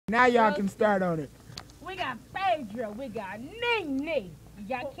Now y'all can start on it. We got Phaedra, we got Nene, we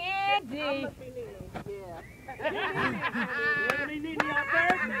got Candy. I must be Nene. Yeah. You're gonna be Nene on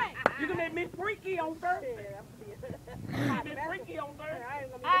Thursday. You're gonna make me freaky on Thursday. Yeah, be freaky on Thursday. I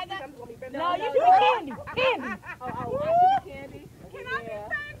ain't gonna be I'm gonna be better. No, you be Candy. Candy. Oh, I should be Candy. Can I be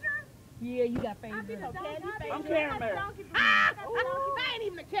Phaedra? Yeah, you got Phaedra. I'm Caramel. I ain't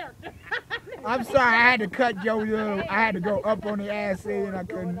even a character. I'm sorry, I had to cut Joe. I had to go up on the ass and I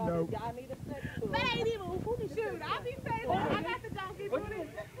couldn't. No. That ain't even shoot. I be Phaedra. I got the donkey booty.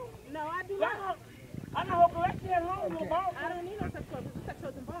 No, I do not. I know her collection at home. Okay. I don't need no sex toys. If sex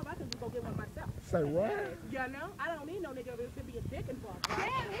toys involved, I can just go get one myself. Say what? Yeah, no, I don't need no nigga. There should be a dick involved.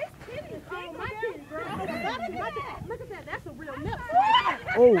 Right? Damn, his titties. Oh, my titties, girl. Look at that. That's a real nip right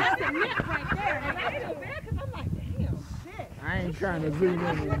there. Oh. That's a nip right there. And I feel bad because I'm like, damn, shit. I ain't trying to zoom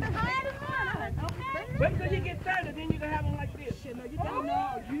in. Wait till you get 30, then you can have them like this. Shit, no, you don't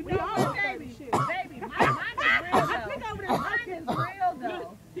know. You know, baby. Shit. Baby, mine is real, though. I think over there, mine is real,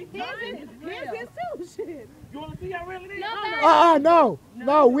 though. His is too, shit. You want to see how real it is? No.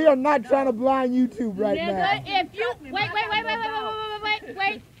 No, we are not trying to blind YouTube right now. If you,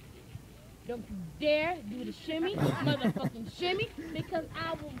 wait. Don't you dare do the shimmy, motherfucking shimmy, because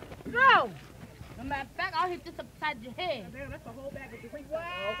I will go. As a matter of fact, I'll hit this upside your head. Damn, that's the whole bag of the Wow.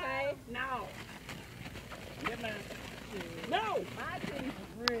 Okay? No. Yeah, man. No. My titties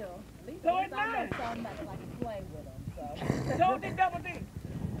is real. At least So it's I know mine. somebody like to play with them. So. So it's double D.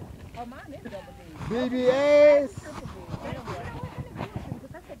 Oh, mine is double D. BBS. Triple D.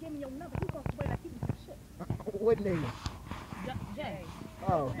 Because I said, give me your number. He's going to wait like he was some shit. What nigga? Jay.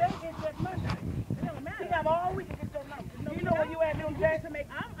 Oh. Today is that Monday. It don't matter. You have all week to get your number. You know where you at doing Jay?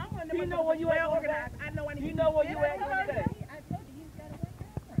 I'm one of them. You know where you at doing organized. I know I need You know where you at doing Jay? I told you, you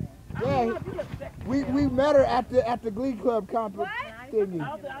got a Yeah, You look sexy. we met her at the Glee Club competition. I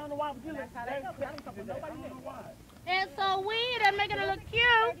don't know why, but you look sexy. I don't know why. And so we are making it look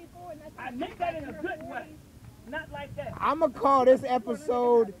cute. I make that in a good way. Not like that. I'm going to call this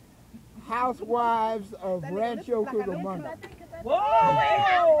episode Housewives of Rancho Cucamonga. Whoa!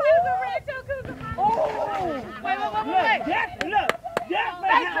 Oh! Wait. Look, that's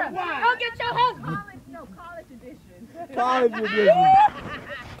my housewife. Go get your husband. college edition. College edition.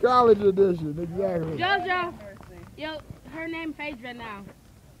 College edition, exactly. JoJo. Yo, her name Phaedra now.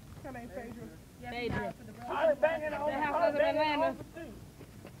 Her name Phaedra. Phaedra. I was banging on The house of Atlanta.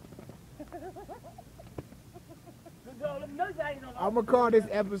 I'm going to call this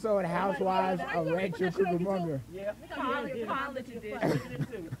episode Housewives of Rancho Cucamonga. Yeah. College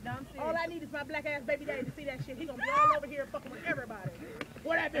edition. All I need is my black ass baby daddy to see that shit. He gonna be all over here fucking with everybody.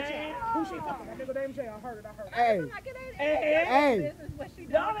 Where that bitch at? Who she fucking? That nigga named Jay. I heard it. Hey. Hey. This is what she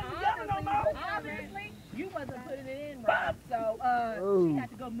Y'all does. ain't yelling no more. Obviously, you wasn't putting it in right. So she had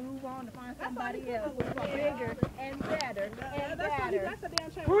to go move on to find somebody else bigger and better and better. That's a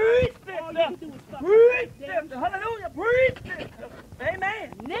damn shame. Breathe, All you can do is fuck. breathe, sister. Hallelujah, breathe, sister.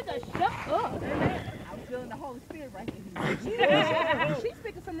 Amen. Nigga, shut up. I was feeling the Holy Spirit right there. She's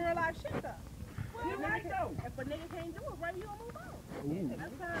speaking some real life shit though. You're right though. If a nigga can't do it right, you gonna move on. Ooh.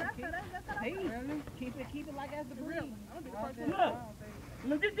 That's Hey, keep it like as the breeze. I'm gonna be the first one. Look.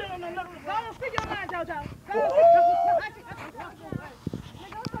 Look, this girl on the Go level. on, speak your mind, JoJo. Go on, Ooh. Nigga,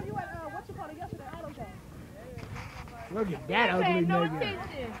 I saw you at what you call it yesterday, Auto Zone. Look at that ugly nigga.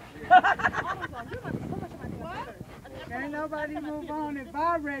 Can't nobody move on if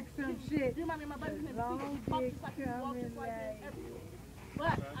I wreck some shit. You remind me of my buddy's name. Long dick coming like. What?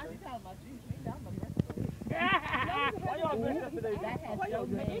 I was talking about you. Why y'all dressed up today?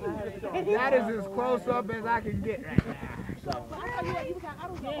 That is as close up as I can get right now. I thought you was at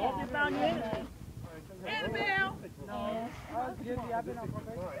Auto Zone. Hope you found your enemy. Annabelle. I was guilty. I've been on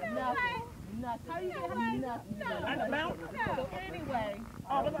probation. Nothing. How you doing? Nothing. And the bounce. So anyway,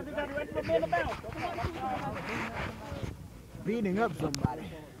 Oh, that's why they got the rest of them in the bounce. Beating up somebody.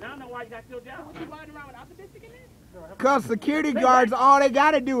 Now I know why you got your job. You riding around with optimistic in there? Because security guards, all they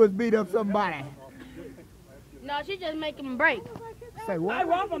got to do is beat up somebody. No, she just making them break. Say I what?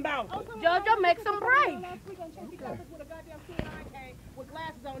 rob them bounce. JoJo makes them break. Oh, With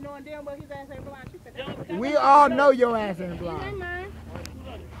glasses on, knowing damn well his ass ain't blind. She said, We all know your ass ain't ain't blind. mine.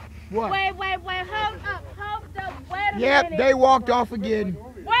 What? Wait, hold up, wait a Yep, minute. they walked off again.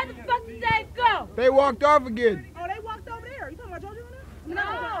 Where the fuck did they go? They walked off again. Oh, they walked over there. You talking about JoJo on there?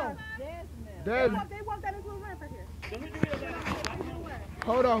 no. There's, They walked down this little ramp right here.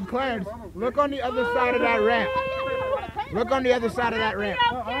 hold on, Clarence. Look on the other side of that ramp. Look on the other side of that ramp.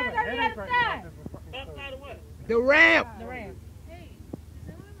 Outside of what? The ramp. The ramp.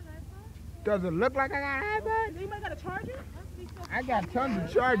 Does it look like I got an iPad? Anybody got a charger? I got tons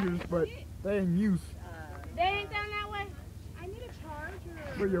of chargers, but they in use. They ain't down that way. I need a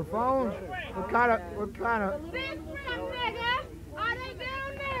charger. For your phone? What kind of? Big rim, nigga. Are they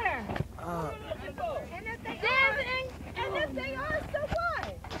down there? And if they are, so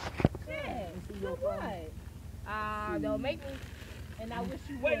what? Yeah, so what? Don't make me. And I wish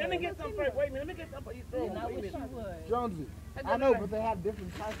you would. Wait, let me get some first. Wait a minute, let me get some for you. And I wish you would. Jonesy. I know, but they have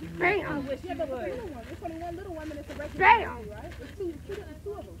different types of Bam. I wish you But the would. little one, it's only one little one and it's a regular Bam. one, right? It's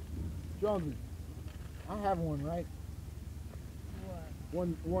two of them. Jonesy. I have one, right? What?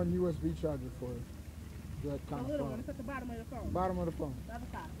 One USB charger for that The kind of little one, phone. it's at the bottom of the phone. Bottom of the phone. The other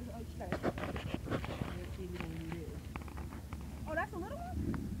side. Oh, that's a little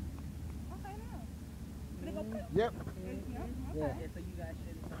one? Okay, now. Did it go quick? Yep. Okay. Yeah. So you guys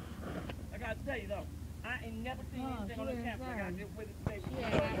should. I gotta tell you though, I ain't never seen anything on the campus. I gotta just wait to say.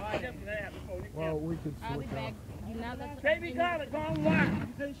 Yeah. I definitely have before this Well, we could I'll be switch back. off. You not gonna Baby Carter, gone wild. You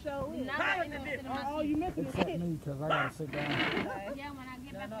couldn't show it. not Holler gonna at sit in this. my All seat. you missing is Except kids. me, because I gotta sit down. Yeah, when I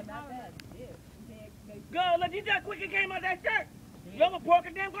get back to the car. Girl, look, you just quickly came out that shirt. You ever pork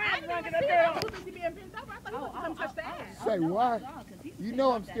a damn glass run to that girl? Too busy being pissed off. I thought you was come touch the ass. Say what? You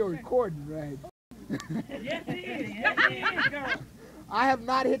know I'm still recording, right? Yes, he is. Yes, he is, girl. I have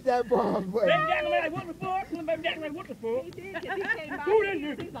not hit that ball, but Baby Jack like, what the fuck? Baby Jack like, what the fuck? He did, because he came by. Who is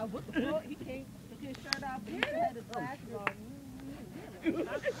this? He's like, what the fuck? He came, took his shirt off, and he still had his glasses on.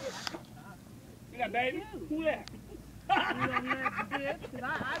 You got baby? Who that? You don't let the bitch, 'cause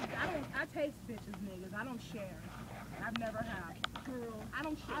I taste bitches, niggas. I don't share. I've never have. I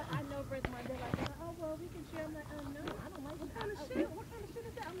don't share. I know friends of mine, they're like, oh, well, we can share. I'm like, no, I don't like What kind of shit? What kind of shit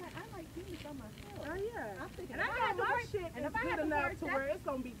is that? I'm like, I like penis by myself. Oh yeah. I'm thinking, And I if got had to my work- shit and is if I had good to enough work to that- where it's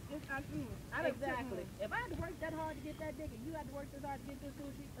gonna be. I don't Exactly. If I had to work that hard to get that dick, and you had to work this hard to get this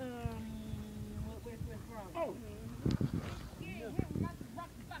coochie, where's wrong? Oh.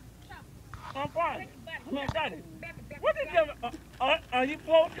 I'm fine. I'm excited. What is your, are you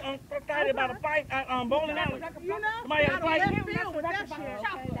folks excited about a fight at bowling alley? You know? Somebody had a fight? Let me feel with that shit.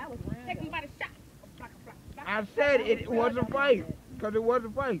 Okay, that was random. I said it was a fight, because it was a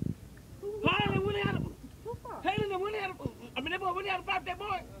fight. Harlan and Willie had a, Who fought? Halen and Willie had a, I mean, that boy Willie had a fight with that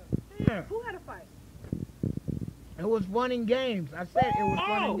boy. Yeah. Who had a fight? It was fun in games. I said it was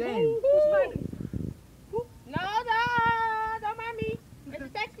fun in games. Who's fighting? No, don't mind me. It's a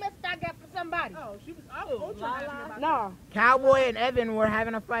text message I got from somebody. Oh, she was. Oh, Lala. No. Cowboy and Evan were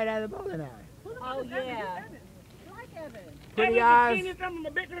having a fight at the bowling alley. Oh, yeah. I like Evan. Pretty Evan eyes. seen some of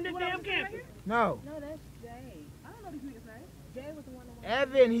my bitch on this damn campus. No. No, that's Jay. I don't know these niggas' names. Jay was the one that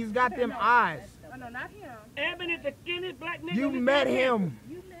Evan, he's got them eyes. Oh no, not him. Evan is the skinny black nigga. You on this met damn him.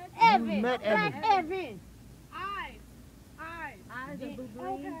 You met Evan. You met Evan. Black Evan. Eyes. Eyes. Eyes of blue green.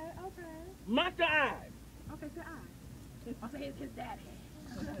 Okay. campus. Monster eyes. Okay, say eyes. I'll say it's his daddy.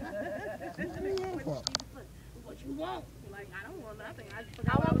 What you want? Like I don't want nothing. I just I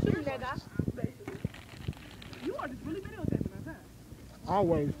forgot want what you, was nigga. basically. You are just really videotaping us, huh?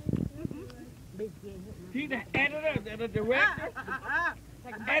 Always. He's the editor, the director,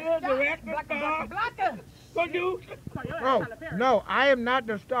 editor, director, star, producer. Oh, no, I am not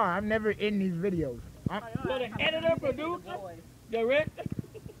the star. I'm never in these videos. So the editor, producer, director,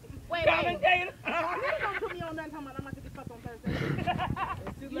 Wait. commentator. You don't put me on that time. I'm about to get fucked on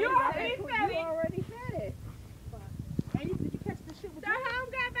Thursday. You already said You it. already said it. And did you catch the shit with The home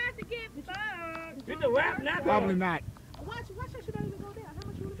got about to get fucked. It's a rap, not Probably not. Watch that shit don't even go down. How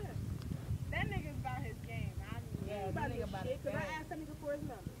much you would have bet? That nigga's about his game. Yeah, About that this nigga about shit, it. 'cause I asked that nigga for his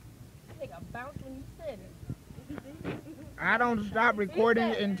number. That nigga bounced when you said it. I don't stop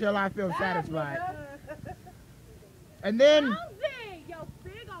recording until I feel satisfied. And then Yo,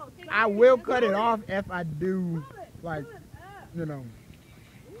 big old thing. I will cut it off if I do, like, you know.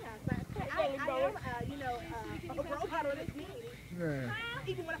 I am, a robot on this meeting. Yeah.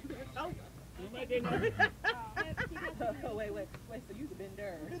 Even when I'm being sober. Wait, so you the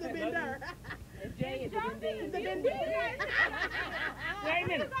bender. You're the bender. And Jay is the bender. The bender. Wait a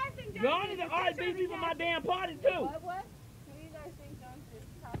minute. Y'all need to RSVP for my damn party too. What? What do you guys think John should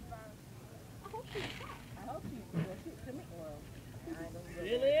talk about? I hope she well, she to me. Well, I ain't gonna go.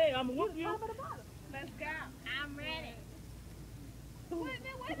 Really? I'm whoop you. Let's go. I'm ready. What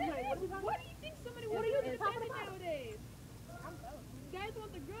do you think somebody would do in family nowadays? Guys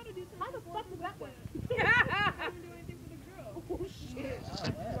want the girl to do something. How the fuck does that work? Don't do anything for the girl. Oh shit.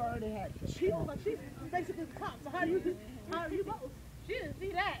 You already had She was like, she's basically the cop. So how do you both? She didn't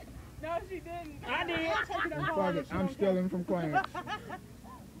see that. No, she didn't. I did. Fuck it, I'm stealing from Clarence. She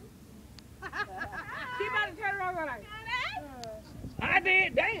about to turn around like, I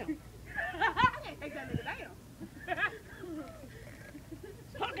did. Damn. I can't take that nigga down.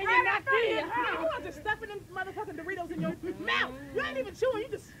 just stuffing them motherfucking Doritos in your mouth. You ain't even chewing, you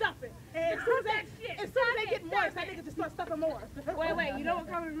just stuff it. And as soon as they get moist, that nigga just start stuffing more. Wait, you know what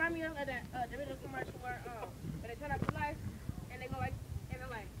kind of remind me of that Doritos commercial where they turn up the lights and they go like, and they're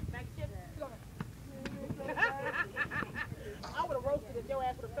like, back chips. I would have roasted if your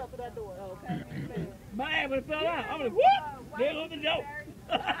ass would have fell through that door. Okay. My ass would have fell out. I would have whoop. There goes the joke.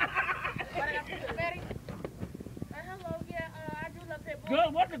 Betty? Hello, yeah, I do love that boy.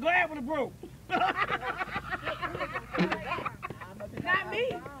 Good, what the glass would have broke? Not me.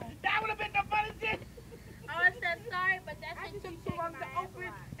 That would have been the funny shit. I said sorry, but that's took too long to open,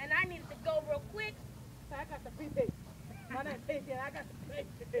 and I needed to go real quick. I got the prepaid. My name is I got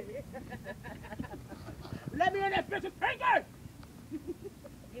the prepaid. Let me in that bitch's finger.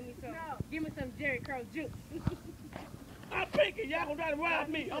 Give me some Jerry Curl juice. I'm thinking y'all gonna try to rob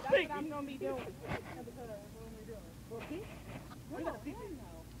me. I'm That's what thinking. I'm gonna be doing. What we gonna see?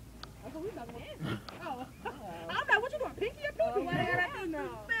 That's what we talking about. Oh, I'm like, what you doing? Pinky or pinky? What I gotta do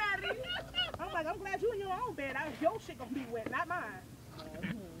now? I'm like, I'm glad you in your own bed. Your shit gonna be wet, not mine.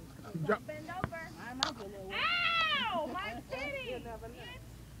 Bend over. Ow! My titty!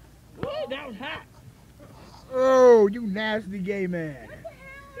 Ooh, that was hot. Oh, you nasty gay man. What the hell?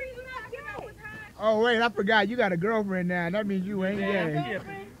 She's not giving up with hot. Oh, wait, I forgot. You got a girlfriend now. That means you ain't Yeah, gay.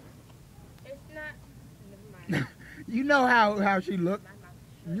 yeah. It's not. Never mind. You know how she looked.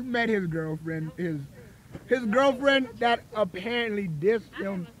 You met his girlfriend. His girlfriend that apparently dissed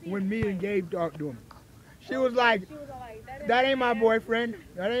him when me and Gabe talked to him. She was like, She was all like, that ain't my boyfriend.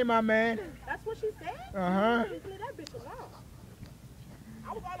 That ain't my man. That's what she said? Uh-huh. Leave that bitch alone.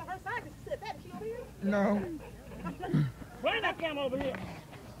 I was all on her side because she said that. Is she over here? No. Bring that camera over here.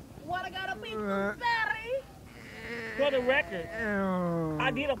 what I gotta be Uh, Betty? For the record,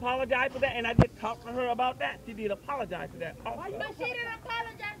 I did apologize for that, and I did talk to her about that. She did apologize for that. Also. But she didn't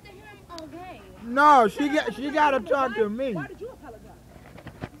apologize to him on game. No, she got to talk to me. Why did you apologize?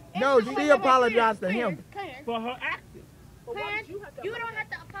 No, she apologized to him. Clarence, For her acting. But why Clarence, did you have to you don't have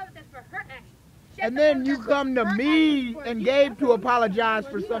to apologize for her action. She And has to then you apologize come to for her me actions for and you. Gabe to apologize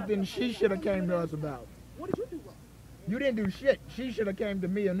for something she should have came to us about. What did you do wrong? You didn't do shit. She should have came to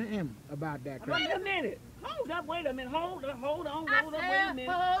me and him about that crap. Wait a minute. Hold up, wait a minute. Hold on, I hold up, wait a said,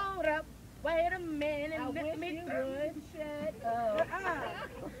 minute. hold up, wait a minute, I let wish me you would shut up.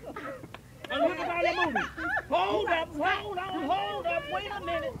 I'm looking for the movie. Hold up, hold up, wait a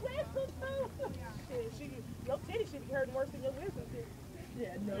minute. Your titty should be hurting worse than your wisdom titty.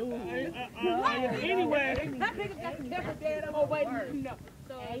 Yeah, no. Anyway, That nigga got the temper dead on. Oh, wait, no.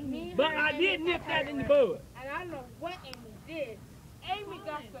 So me, but I did nip that in the bud. and I don't know what Amy did. Amy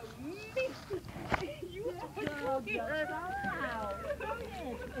got some meat. You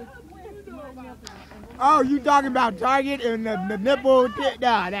Oh, you talking about Target and the nipple tip?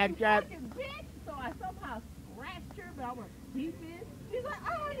 Nah, that crap. Bitch, so I somehow scratched her, but I was beefing. She's like,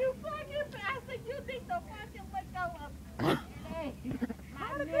 oh, you fucking bitch. I said, you think the fucking let go of. Hey,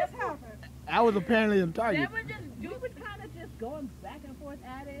 How did this happen? That was apparently in Target. That was just we were kind of just going back and forth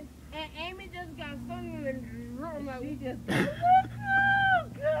at it. and Amy just got something in the room. Like, She just, oh,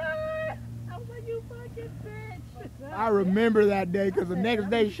 God. I was like, you fucking bitch. I remember that day because the next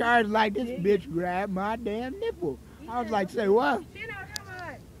day Shard's like, this bitch grabbed my damn nipple. I was like, say what? she know how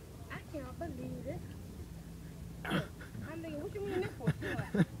much. I can't believe this. I'm thinking, what you mean this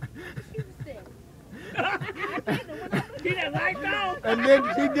for? She was sick. See that light on? And then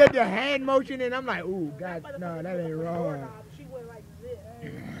she did the hand motion and I'm like, ooh, God, no, that ain't wrong. She went like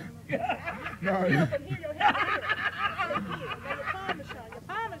this. No. You can hear your head. Your palm is showing. Your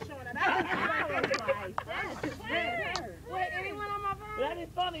palm is showing. And I was like, That's just weird. Wait, anyone on my phone? That is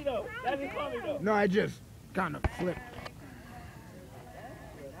funny though. That is funny though. No, I just kind of flipped.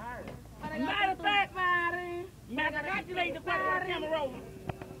 Matter of fact, congratulate the question camera rolling.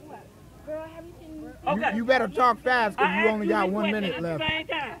 Girl, have you seen Okay. You better talk fast because you I only asked got this 1 question minute at left. the same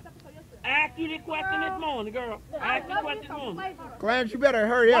time. I asked you this question this morning, girl. I asked you this question this morning. Clarence, you better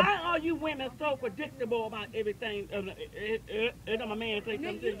hurry up. Why are you women so predictable about everything? My man say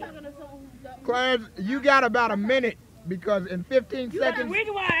something to you. Clarence, you got about a minute because in 15 The seconds,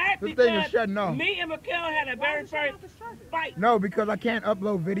 reason why I asked this thing is because shutting off. me and Mikhail had a very first fight. No, because I can't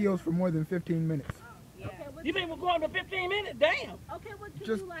upload videos for more than 15 minutes. You been recording for 15 minutes? Damn. Okay, what you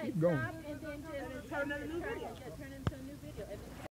Just do, like, keep going. stop and then just turn into a new video. Turn into